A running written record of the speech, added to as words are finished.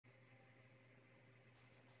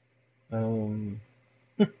Um,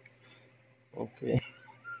 okay.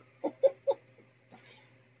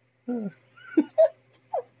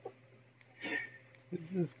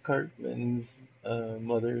 This is Cartman's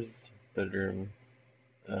mother's bedroom.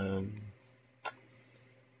 Um,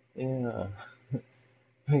 yeah,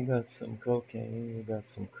 we got some cocaine, we got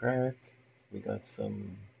some crack, we got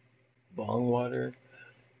some bong water,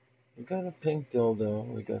 we got a pink dildo,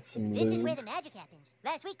 we got some This is lube. where the magic happens.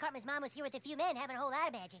 Last week, Cartman's mom was here with a few men having a whole lot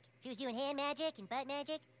of magic. She was doing hand magic and butt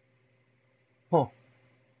magic. Oh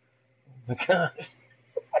my god.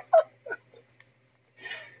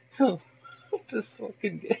 Oh, this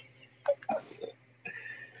fucking game.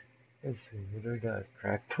 Let's see, what do we got?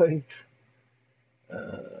 Crack pipe?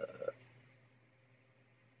 Uh,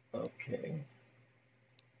 okay.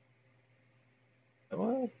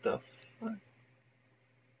 What the fuck?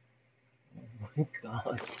 Oh my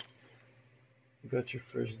god. You got your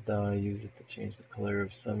first die, use it to change the color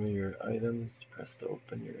of some of your items. Press to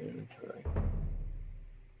open your inventory.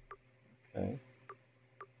 Okay.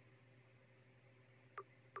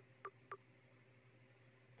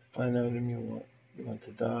 To find item you want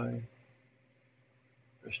to die.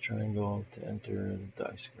 Press triangle to enter the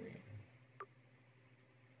die screen.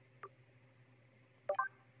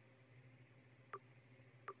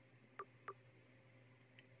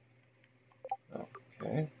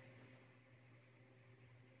 Okay.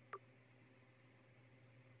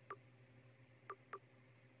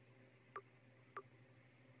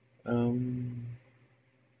 Um,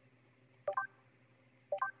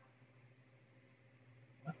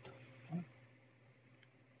 what the fuck?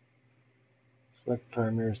 Select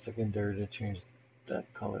primary or secondary to change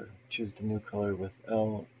that color. Choose the new color with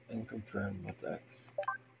L and confirm with X.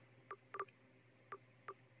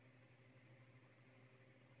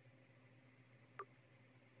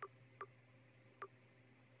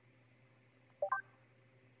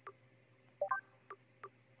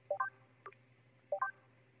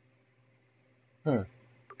 Huh.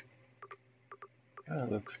 Kinda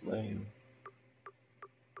looks lame.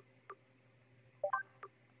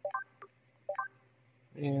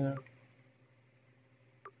 Yeah.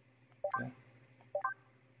 Okay.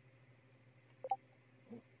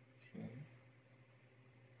 Okay.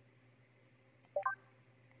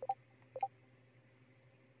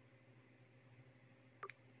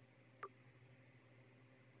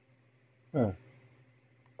 Huh.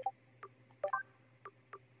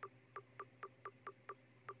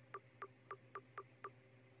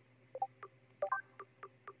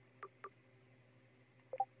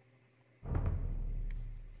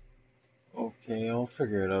 Okay, I'll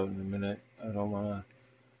figure it out in a minute. I don't wanna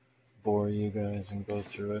bore you guys and go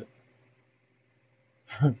through it.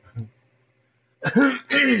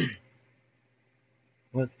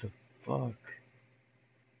 What the fuck?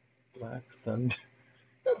 Black Thunder.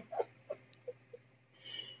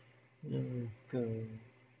 Oh god.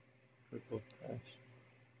 Purple patch.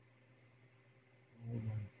 Oh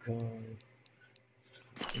my god. This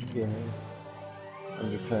fucking game.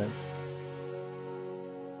 Underpants.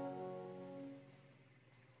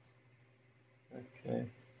 Okay.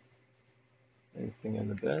 Anything in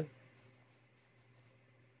the bed?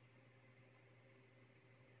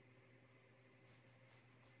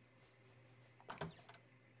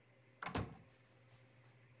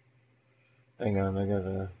 Hang on, I got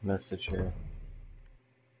a message here.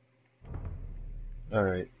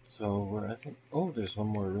 Alright, so we're, I think, oh, there's one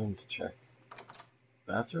more room to check.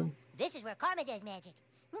 Bathroom? This is where Cartman does magic.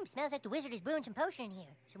 Smells like the wizard is brewing some potion in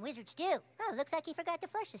here. Some wizard stew. Oh, looks like he forgot to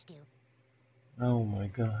flush the stew. Oh my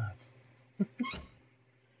god.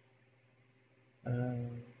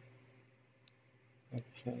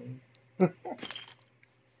 Okay.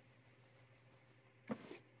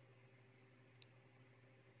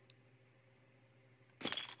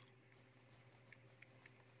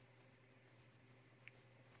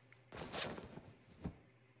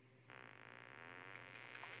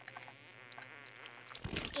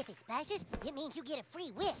 If it splashes, it means you get a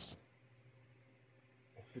free wish.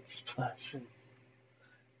 If it splashes,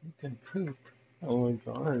 you can poop. Oh my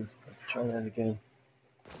god. Let's try that again.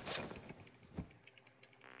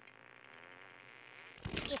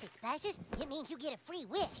 If it splashes, it means you get a free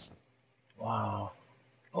wish. Wow.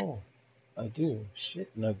 Oh, I do.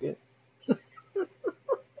 Shit nugget.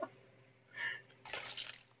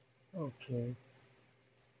 Okay.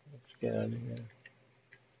 Let's get out of here.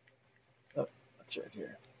 Oh, that's right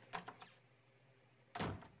here.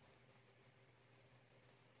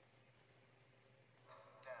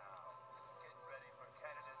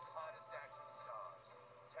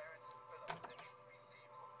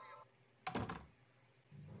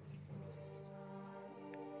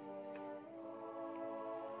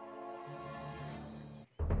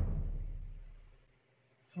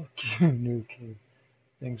 you, new kid.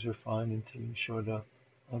 Things were fine until you showed up.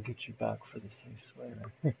 I'll get you back for this, I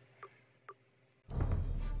swear.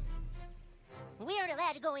 We aren't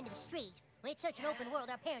allowed to go into the street. When it's such an open world,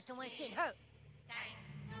 our parents don't want us getting hurt.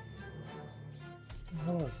 What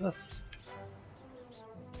the hell is this?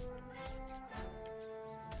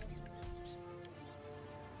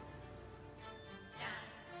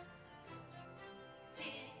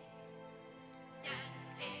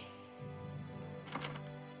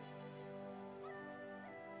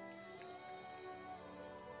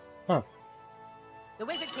 Huh. The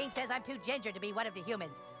Wizard King says I'm too ginger to be one of the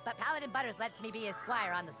humans, but Paladin Butters lets me be his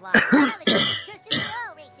squire on the slide. Paladins are just as in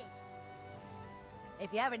all races.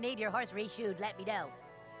 If you ever need your horse reshoed, let me know.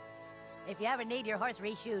 If you ever need your horse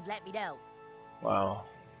reshoed, let me know. Wow.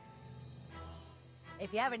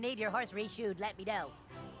 If you ever need your horse reshoed, let me know.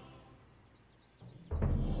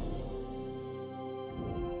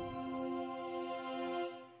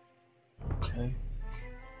 Okay.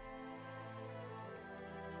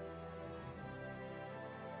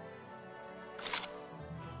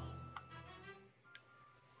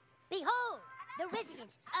 Behold, the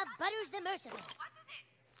residence of Butters the Merciful. What is it?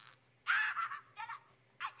 Stella,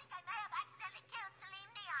 I think I may have accidentally killed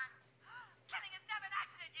Celine Dion. Killing is never an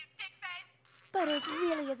accident, you dickface! Butters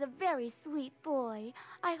really is a very sweet boy.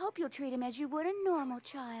 I hope you'll treat him as you would a normal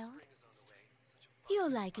child. You'll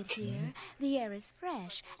like it here. The air is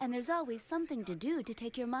fresh, and there's always something to do to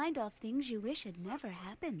take your mind off things you wish had never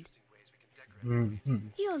happened.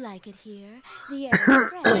 You'll like it here. The air is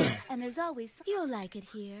fresh, and there's always... You'll like it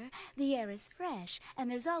here. The air is fresh,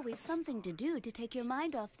 and there's always something to do to take your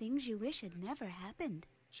mind off things you wish had never happened.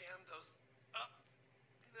 Jam those up.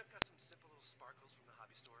 And I've got some simple little sparkles from the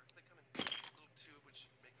hobby store. They come in a little tube, which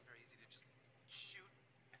make them very easy to just shoot.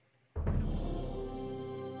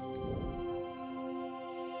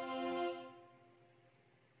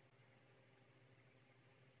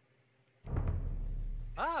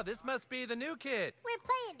 Ah, this must be the new kid. We're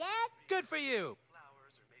playing, Dad. Good for you.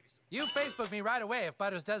 Flowers or maybe some... You Facebook me right away if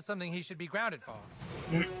Butters does something he should be grounded for.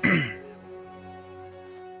 See how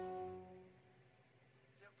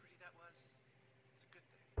pretty that was? It's a good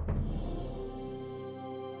thing.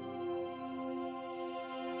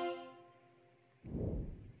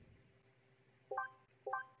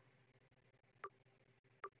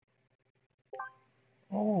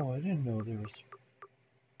 Oh, I didn't know there was...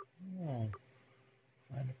 Oh.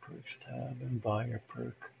 Find a perks tab and buy your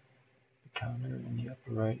perk. The counter in the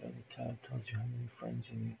upper right of the tab tells you how many friends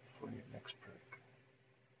you need for your next perk.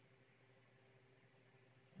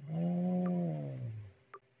 Oh.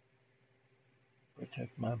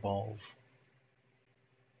 Protect my balls.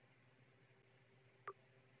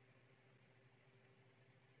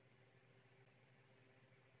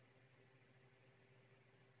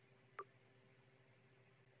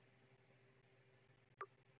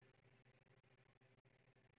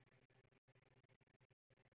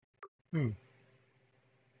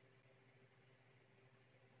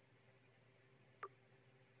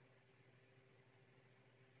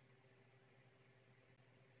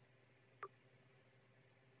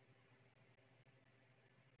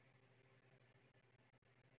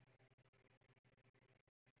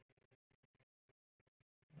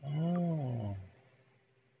 Oh.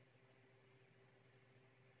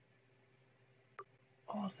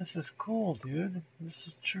 Oh, this is cool, dude. This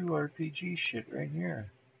is true RPG shit right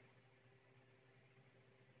here.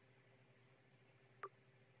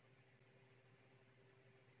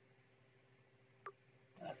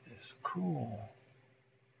 That is cool.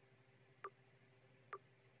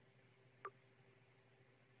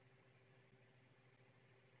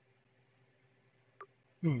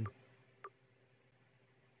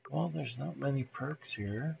 Well, there's not many perks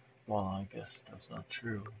here. Well, I guess that's not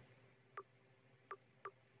true.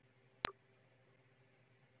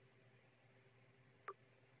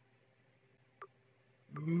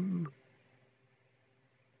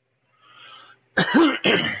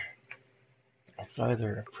 It's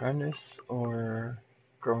either apprentice or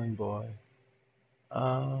growing boy.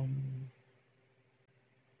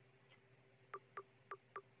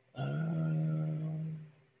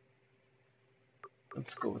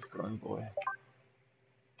 Let's go with growing boy.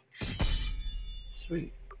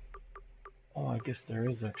 Sweet. Oh, I guess there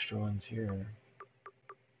is extra ones here.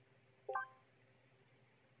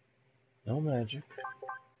 No magic.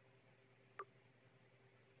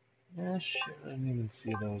 Yeah, shit, I didn't even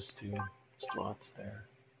see those two slots there.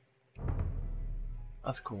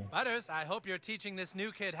 That's cool. Butters, I hope you're teaching this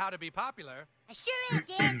new kid how to be popular. I sure am,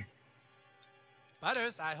 Dad.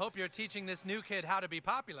 Butters, I hope you're teaching this new kid how to be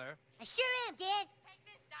popular. I sure am, Dad. Take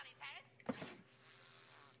this, Dolly Terrence.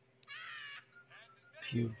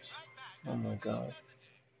 cubes. Oh my god.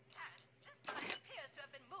 Cat, this body appears to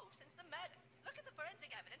have been moved since the murder. Look at the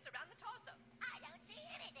forensic evidence around the torso. I don't see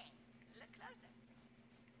anything. Look closer.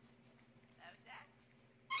 Closer.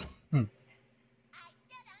 Hmm. I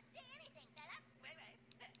still don't see anything, Philip. Wait.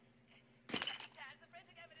 Taz, the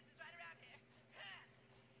forensic evidence is right around here.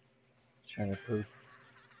 Trying to prove.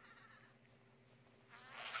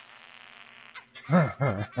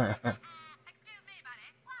 Excuse me,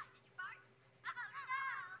 buddy. What? Did you fart? Oh, no.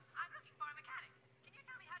 I'm looking for a mechanic. Can you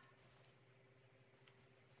tell me how to...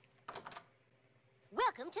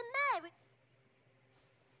 Welcome to my...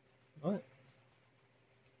 What?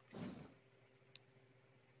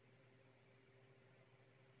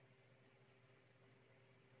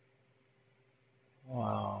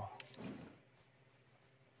 Wow.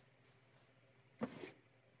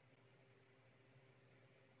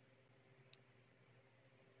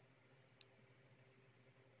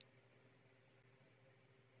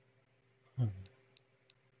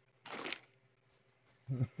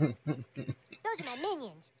 Those are my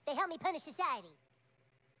minions. They help me punish society.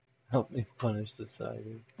 Help me punish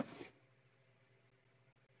society.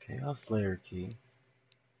 Chaos layer key.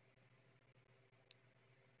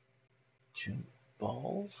 June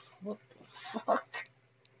balls? What the fuck?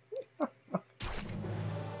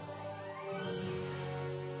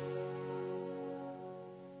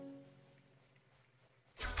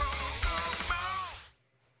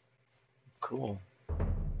 Cool.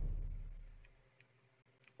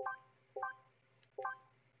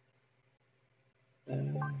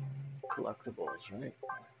 Collectibles, right?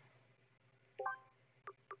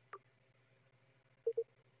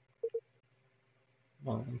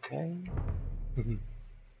 Okay.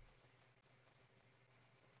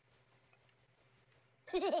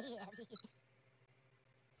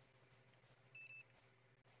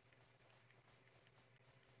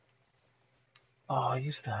 Oh, I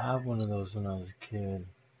used to have one of those when I was a kid.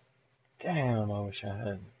 Damn, I wish I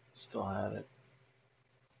had still had it.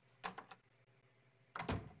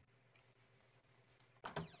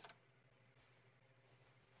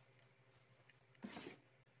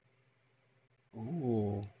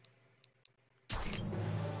 Ooh.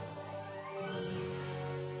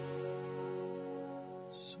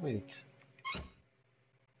 Sweet.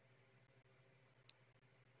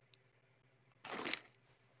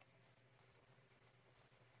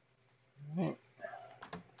 Right.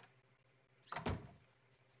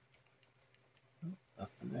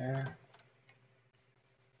 Nothing there.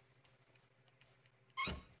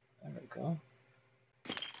 There we go.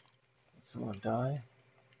 Some more dye.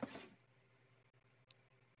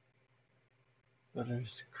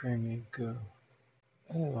 Butters, creamy goo.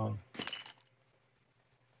 Oh.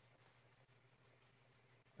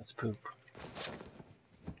 That's poop.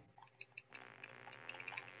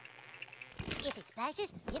 If it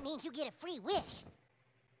splashes, it means you get a free wish.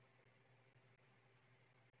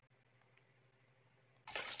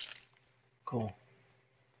 Cool.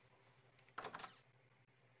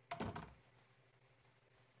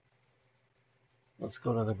 Let's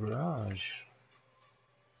go to the garage.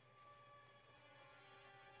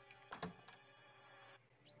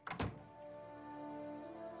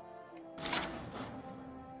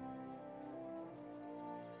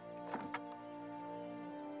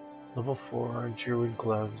 Level 4 Druid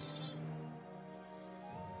gloves.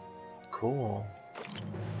 Cool.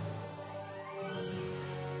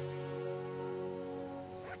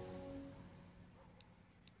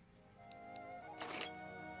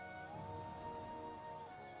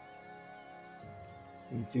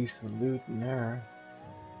 Some decent loot in there.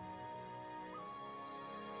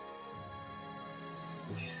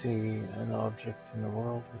 If you see an object in the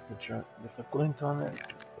world with a glint on it,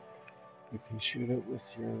 you can shoot it with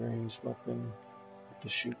your ranged weapon with the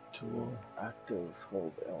shoot tool active.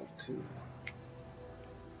 Hold L2.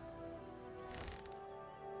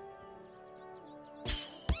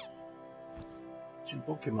 Some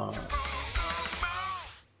Pokemon.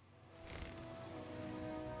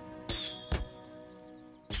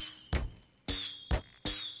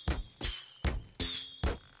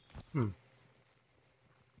 Hmm.